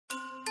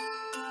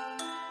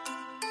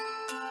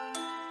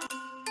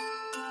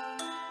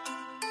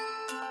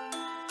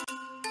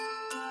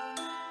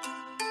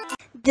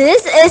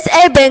This is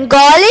a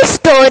Bengali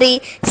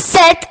story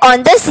set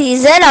on the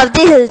season of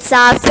the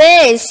Hilsa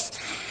fish.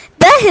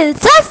 The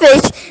Hilsa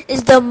fish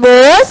is the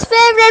most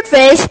favorite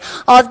fish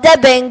of the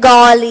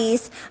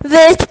Bengalis,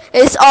 which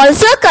is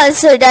also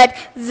considered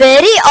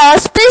very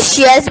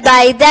auspicious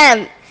by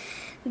them.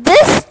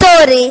 This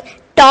story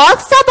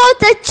talks about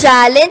the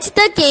challenge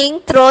the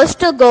king throws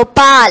to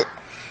Gopal.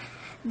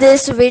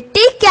 This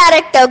witty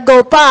character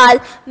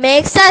Gopal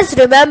makes us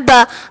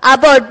remember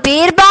about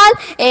Birbal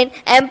in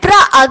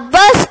Emperor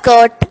Akbar's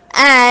court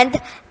and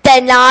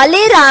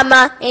Tenali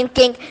Rama in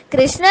King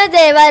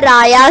Krishnadeva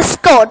Raya's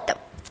court.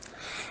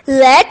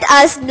 Let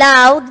us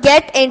now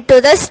get into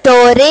the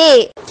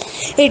story.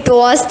 It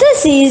was the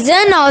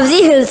season of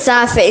the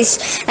Hilsa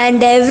fish,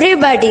 and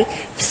everybody,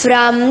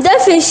 from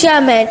the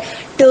fishermen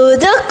to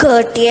the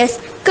courtiers,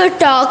 could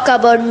talk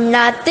about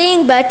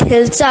nothing but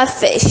Hilsa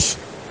fish.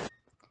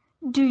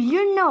 Do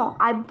you know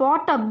I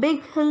bought a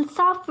big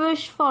Hilsa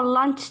fish for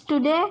lunch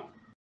today?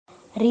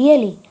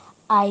 Really?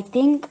 I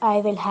think I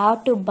will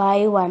have to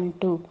buy one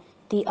too.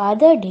 The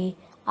other day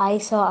I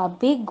saw a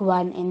big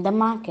one in the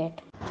market.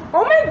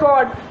 Oh my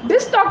god,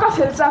 this talk of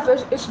Hilsa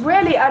fish is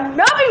really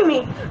unnerving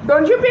me.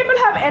 Don't you people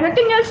have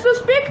anything else to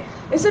speak?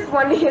 Is it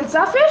only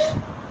Hilsa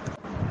fish?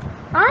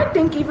 I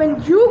think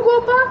even you,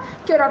 Gopal,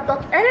 cannot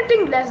talk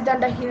anything less than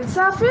the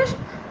Hilsa fish.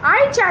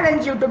 I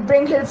challenge you to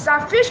bring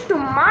Hilsa fish to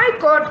my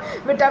court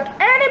without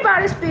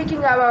anybody speaking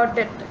about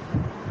it.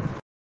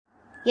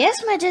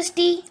 Yes,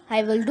 Majesty,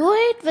 I will do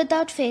it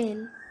without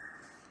fail.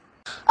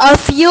 A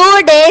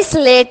few days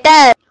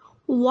later.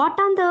 What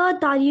on the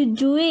earth are you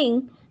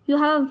doing? You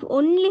have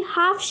only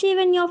half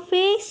shaven your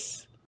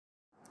face?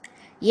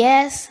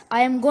 Yes,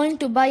 I am going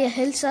to buy a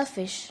Hilsa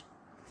fish.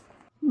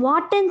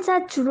 What in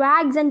such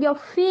rags and your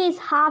face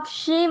half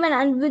shaven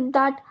and with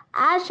that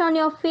ash on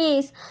your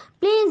face?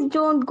 Please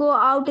don't go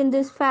out in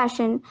this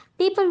fashion.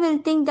 People will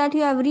think that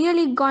you have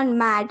really gone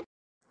mad.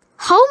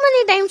 How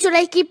many times should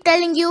I keep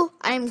telling you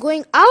I am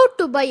going out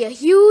to buy a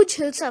huge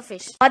Hilsa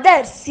fish?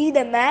 Mother, see,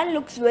 the man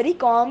looks very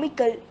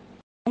comical.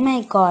 Oh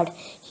my god,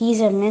 he's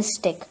a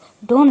mystic.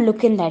 Don't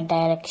look in that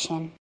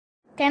direction.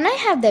 Can I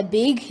have the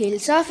big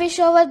Hilsa fish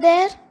over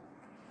there?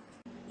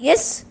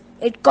 Yes,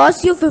 it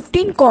costs you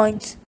 15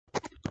 coins.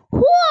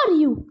 Who are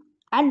you?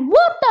 And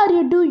what are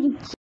you doing?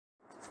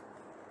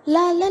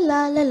 La la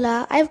la la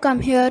la, I've come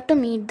here to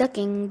meet the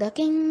king, the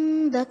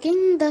king, the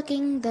king, the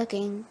king, the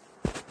king.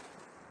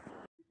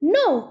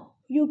 No,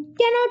 you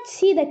cannot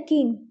see the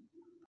king.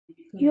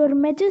 Your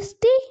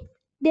Majesty,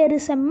 there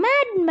is a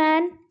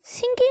madman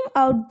singing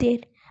out there,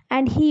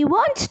 and he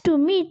wants to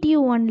meet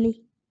you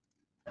only.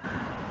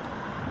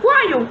 Who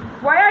are you?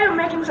 Why are you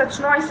making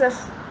such noises?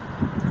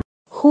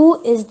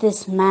 Who is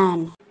this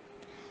man?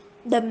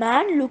 The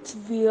man looks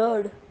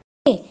weird.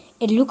 Hey,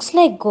 it looks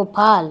like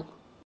Gopal.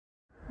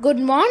 Good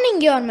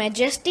morning, Your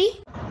Majesty.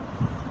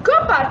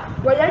 Gopal,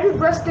 why are you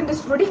dressed in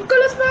this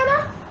ridiculous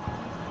manner?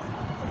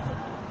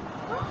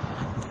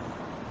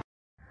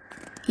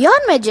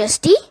 Your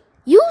Majesty,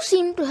 you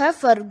seem to have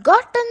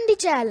forgotten the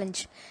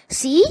challenge.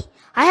 See,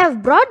 I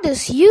have brought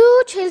this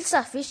huge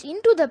Hilsa fish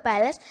into the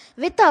palace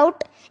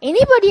without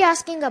anybody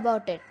asking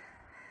about it.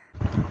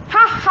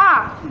 Ha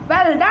ha!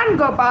 Well done,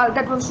 Gopal.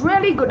 That was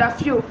really good of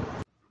you.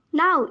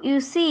 Now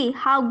you see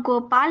how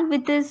Gopal,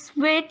 with his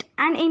wit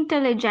and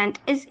intelligence,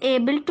 is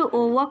able to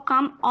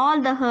overcome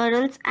all the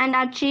hurdles and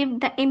achieve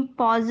the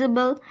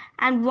impossible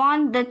and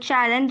won the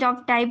challenge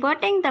of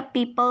diverting the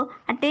people's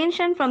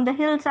attention from the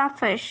Hilsa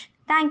fish.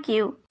 Thank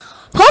you.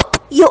 Hope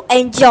you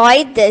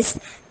enjoyed this.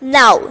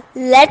 Now,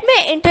 let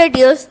me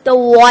introduce the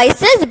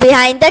voices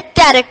behind the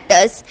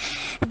characters.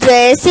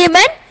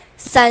 Jayasiman,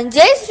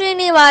 Sanjay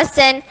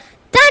Srinivasan,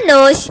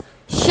 Tanush,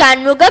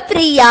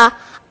 Shanmugapriya,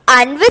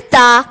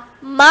 Anvita,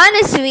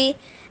 Manasvi,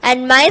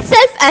 and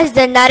myself as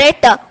the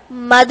narrator,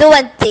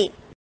 Madhuvanti.